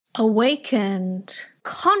Awakened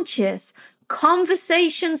Conscious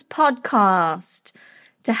Conversations podcast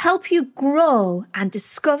to help you grow and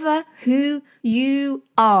discover who you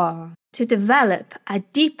are, to develop a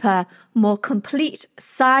deeper, more complete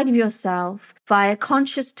side of yourself via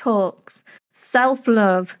conscious talks,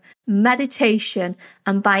 self-love, meditation,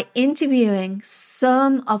 and by interviewing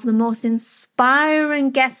some of the most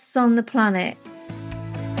inspiring guests on the planet.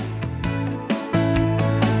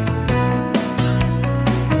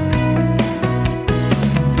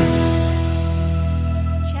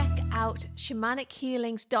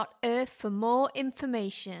 shamanichealings.earth for more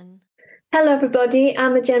information. Hello everybody,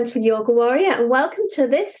 I'm the Gentle Yoga Warrior and welcome to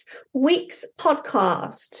this week's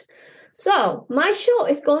podcast. So, my show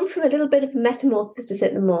is going through a little bit of metamorphosis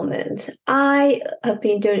at the moment. I have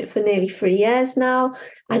been doing it for nearly 3 years now,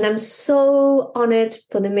 and I'm so honoured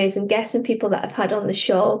for the amazing guests and people that I've had on the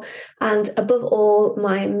show, and above all,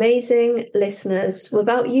 my amazing listeners.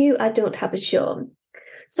 Without you, I don't have a show.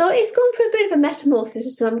 So it's going through a bit of a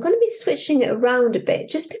metamorphosis, so I'm going to be switching it around a bit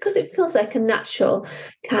just because it feels like a natural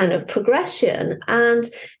kind of progression. And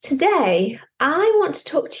today I want to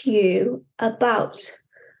talk to you about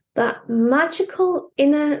that magical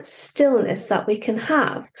inner stillness that we can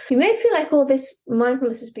have. You may feel like all this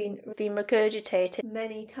mindfulness has been regurgitated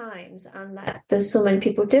many times and that there's so many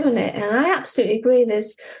people doing it. And I absolutely agree.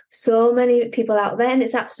 There's so many people out there and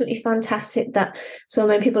it's absolutely fantastic that so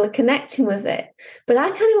many people are connecting with it. But I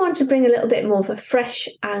kind of want to bring a little bit more of a fresh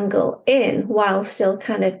angle in while still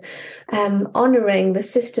kind of honouring the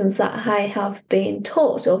systems that I have been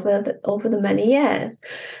taught over the many years.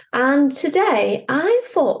 And today I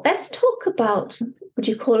thought, let's talk about, would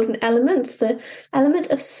you call it an element? The element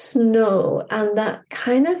of snow and that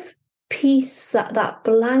kind of peace that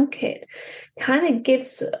blanket kind of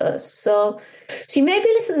gives us. So you may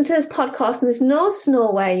be listening to this podcast and there's no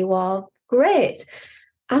snow where you are. Great.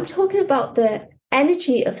 I'm talking about the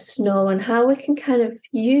energy of snow and how we can kind of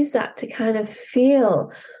use that to kind of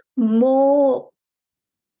feel more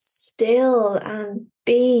still and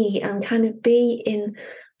kind of be in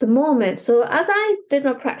the moment. So as I did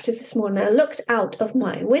my practice this morning, I looked out of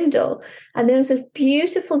my window and there was a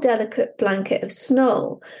beautiful, delicate blanket of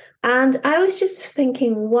snow. And I was just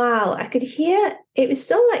thinking, wow, I could hear, it was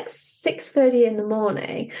still like 6:30 in the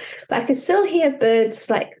morning, but I could still hear birds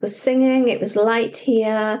were singing. It was light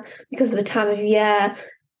here because of the time of year.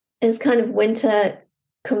 As kind of winter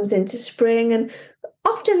comes into spring, and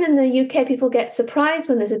often in the UK, people get surprised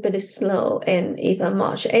when there's a bit of snow in either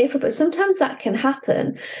March or April, but sometimes that can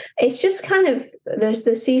happen. It's just kind of,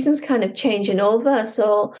 the seasons kind of changing over,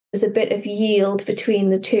 so there's a bit of yield between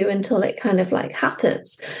the two until it kind of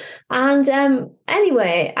happens. And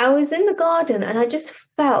anyway, I was in the garden and I just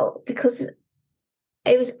felt, because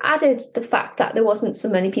it was added the fact that there wasn't so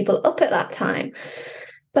many people up at that time,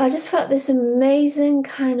 but I just felt this amazing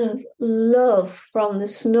kind of love from the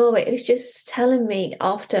snow. It was just telling me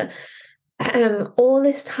after all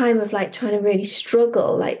this time of trying to really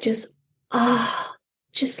struggle,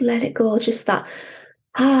 just let it go. Just that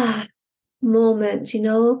moment,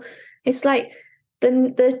 It's like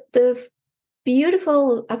the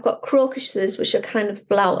beautiful, I've got crocuses, which are kind of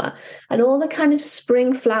flower, and all the kind of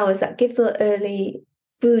spring flowers that give the early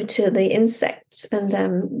food to the insects and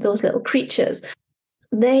those little creatures.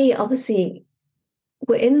 They obviously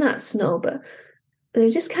were in that snow, but they're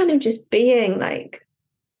just kind of just being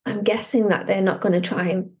I'm guessing that they're not going to try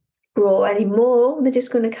and grow anymore. They're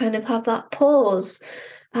just going to kind of have that pause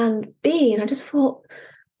and be. And I just thought,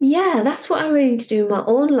 yeah, that's what I really need to do in my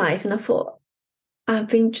own life. And I thought, I've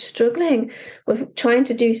been struggling with trying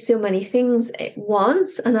to do so many things at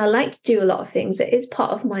once. And I like to do a lot of things. It is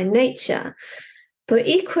part of my nature. But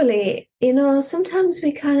equally, sometimes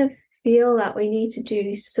we kind of feel that we need to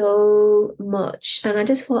do so much. And I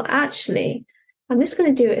just thought, actually, I'm just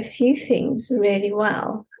going to do a few things really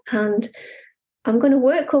well. And I'm going to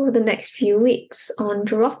work over the next few weeks on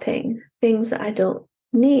dropping things that I don't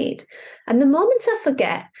need. And the moments I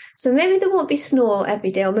forget, so maybe there won't be snow every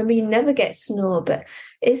day, or maybe you never get snow, but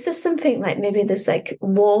is there something maybe there's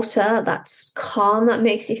water that's calm that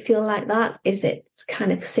makes you feel like that? Is it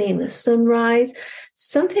kind of seeing the sunrise?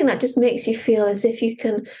 Something that just makes you feel as if you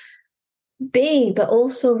can be, but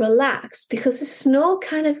also relax, because the snow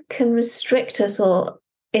kind of can restrict us, or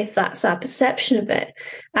if that's our perception of it,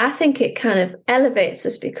 I think it kind of elevates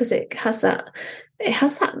us because it has that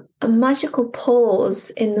a magical pause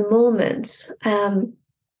in the moment,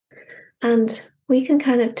 and we can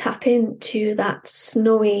kind of tap into that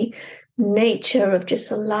snowy nature of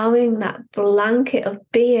just allowing that blanket of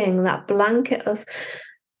being, that blanket of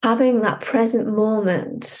having that present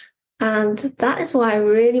moment And that is what I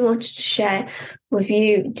really wanted to share with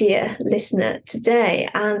you, dear listener, today.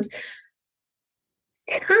 And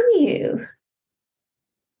can you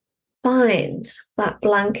find that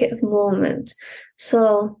blanket of moment?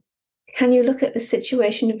 So can you look at the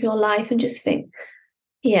situation of your life and just think,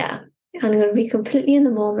 yeah, I'm going to be completely in the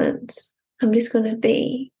moment. I'm just going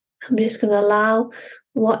to allow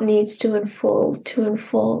what needs to unfold.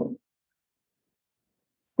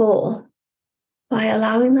 For by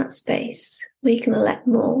allowing that space, we can let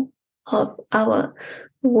more of our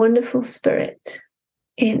wonderful spirit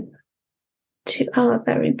in to our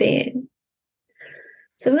very being.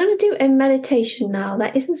 So we're going to do a meditation now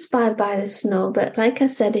that is inspired by the snow. But like I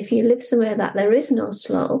said, if you live somewhere that there is no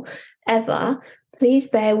snow ever, please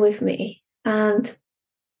bear with me. And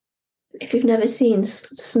if you've never seen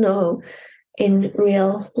snow in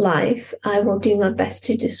real life, I will do my best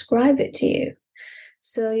to describe it to you.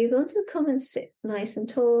 So you're going to come and sit nice and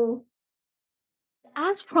tall.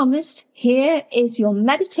 As promised, here is your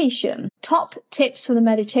meditation. Top tips for the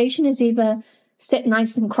meditation is either sit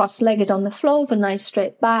nice and cross-legged on the floor with a nice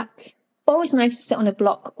straight back. Always nice to sit on a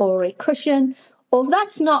block or a cushion. Or if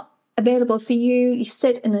that's not available for you, you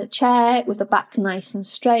sit in a chair with the back nice and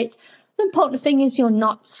straight. The important thing is you're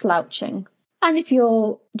not slouching. And if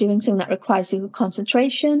you're doing something that requires your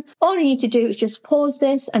concentration, all you need to do is just pause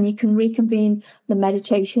this and you can reconvene the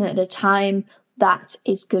meditation at a time that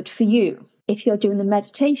is good for you. If you're doing the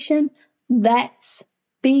meditation, let's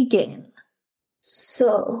begin.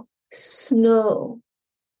 So, snow.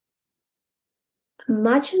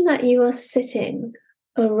 Imagine that you are sitting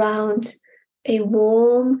around a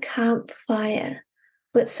warm campfire,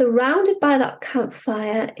 but surrounded by that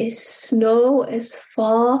campfire is snow as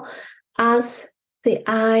far as the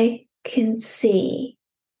eye can see.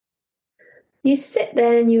 You sit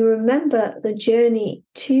there and you remember the journey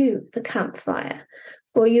to the campfire,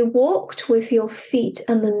 for you walked with your feet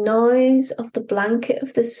and the noise of the blanket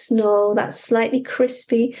of the snow, that slightly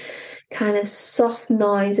crispy kind of soft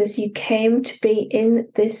noise as you came to be in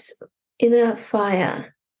this inner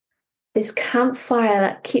fire, this campfire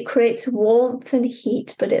that creates warmth and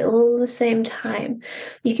heat, but at all the same time,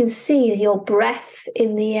 you can see your breath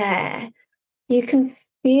in the air. You can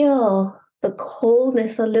feel the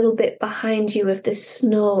coldness a little bit behind you of this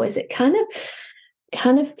snow as it kind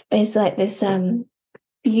of is like this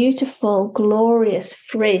beautiful, glorious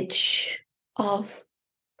fridge of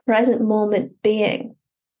present moment being.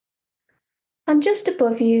 And just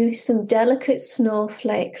above you, some delicate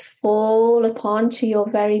snowflakes fall upon to your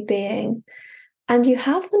very being. And you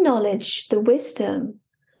have the knowledge, the wisdom,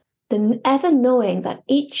 the ever knowing that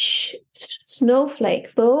each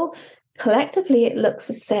snowflake, though collectively it looks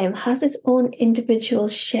the same, has its own individual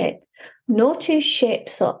shape. No two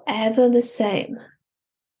shapes are ever the same.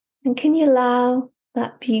 And can you allow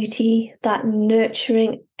that beauty, that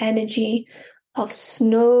nurturing energy of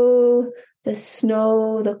snow,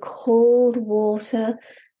 the cold water,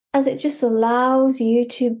 as it just allows you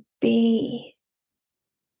to be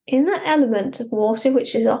in that element of water,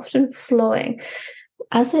 which is often flowing.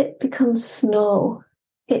 As it becomes snow,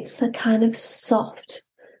 it's a kind of soft,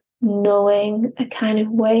 knowing, a kind of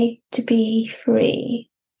way to be free.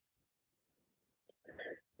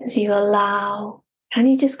 As you allow, can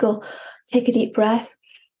you just go, take a deep breath?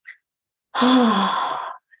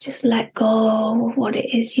 Just let go of what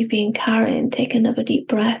it is you've been carrying. Take another deep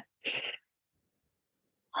breath.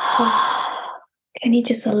 Can you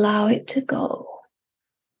just allow it to go?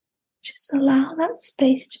 Just allow that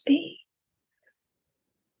space to be.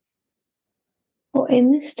 Or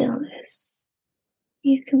in the stillness,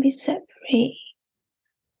 you can be set free.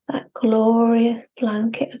 That glorious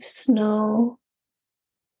blanket of snow.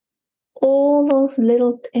 All those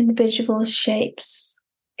little individual shapes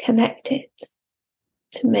connected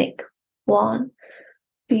to make one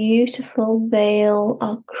beautiful veil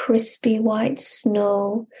of crispy white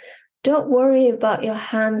snow. Don't worry about your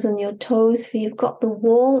hands and your toes, for you've got the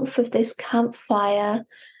warmth of this campfire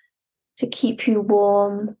to keep you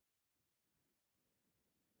warm.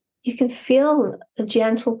 You can feel the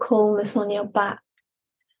gentle coolness on your back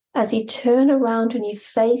as you turn around and you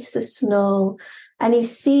face the snow and you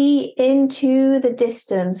see into the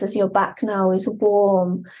distance as your back now is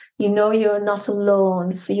warm. You know you're not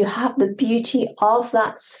alone, for you have the beauty of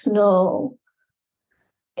that snow.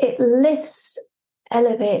 It lifts,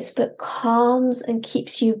 elevates, but calms and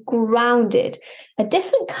keeps you grounded. A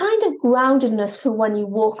different kind of groundedness from when you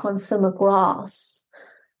walk on summer grass.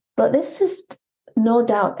 But this is no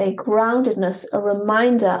doubt a groundedness, a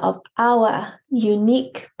reminder of our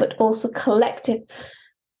unique but also collective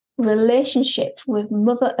relationship with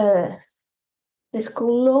Mother Earth, this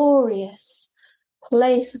glorious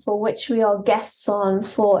place for which we are guests on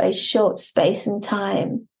for a short space in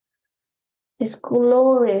time. This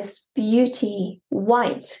glorious beauty,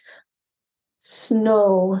 white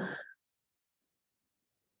snow.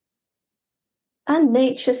 And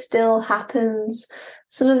nature still happens.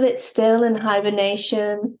 Some of it's still in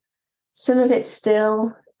hibernation. Some of it's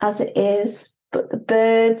still as it is. But the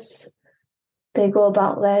birds, they go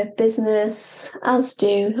about their business, as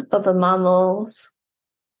do other mammals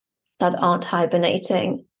that aren't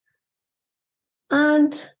hibernating.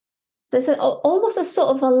 And there's almost a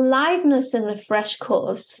sort of aliveness in a fresh coat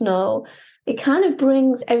of snow. It kind of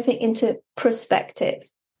brings everything into perspective.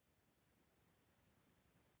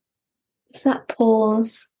 It's that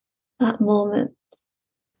pause, that moment.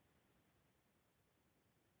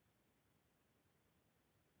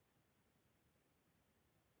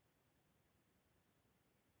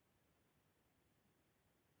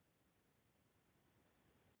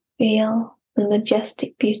 Feel the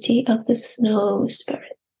majestic beauty of the snow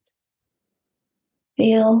spirit.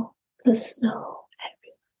 Feel the snow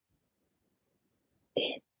everywhere.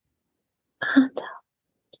 In and out.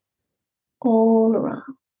 All around.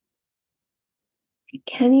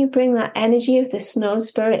 Can you bring that energy of the snow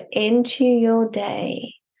spirit into your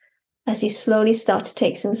day as you slowly start to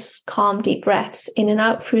take some calm, deep breaths in and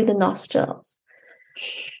out through the nostrils?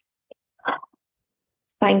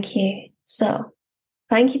 Thank you. So,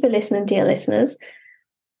 thank you for listening, dear listeners.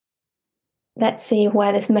 Let's see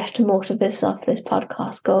where this metamorphosis of this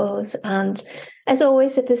podcast goes. And as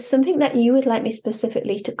always, if there's something that you would like me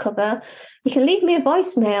specifically to cover, you can leave me a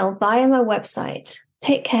voicemail via my website.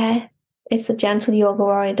 Take care. It's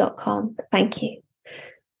thegentleyogawarrior.com. Thank you.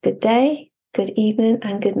 Good day, good evening,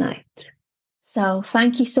 and good night. So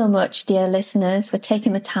thank you so much, dear listeners, for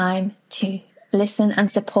taking the time to listen and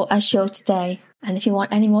support our show today. And if you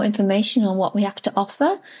want any more information on what we have to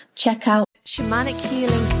offer, check out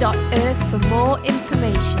shamanichealings.earth for more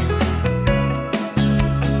information.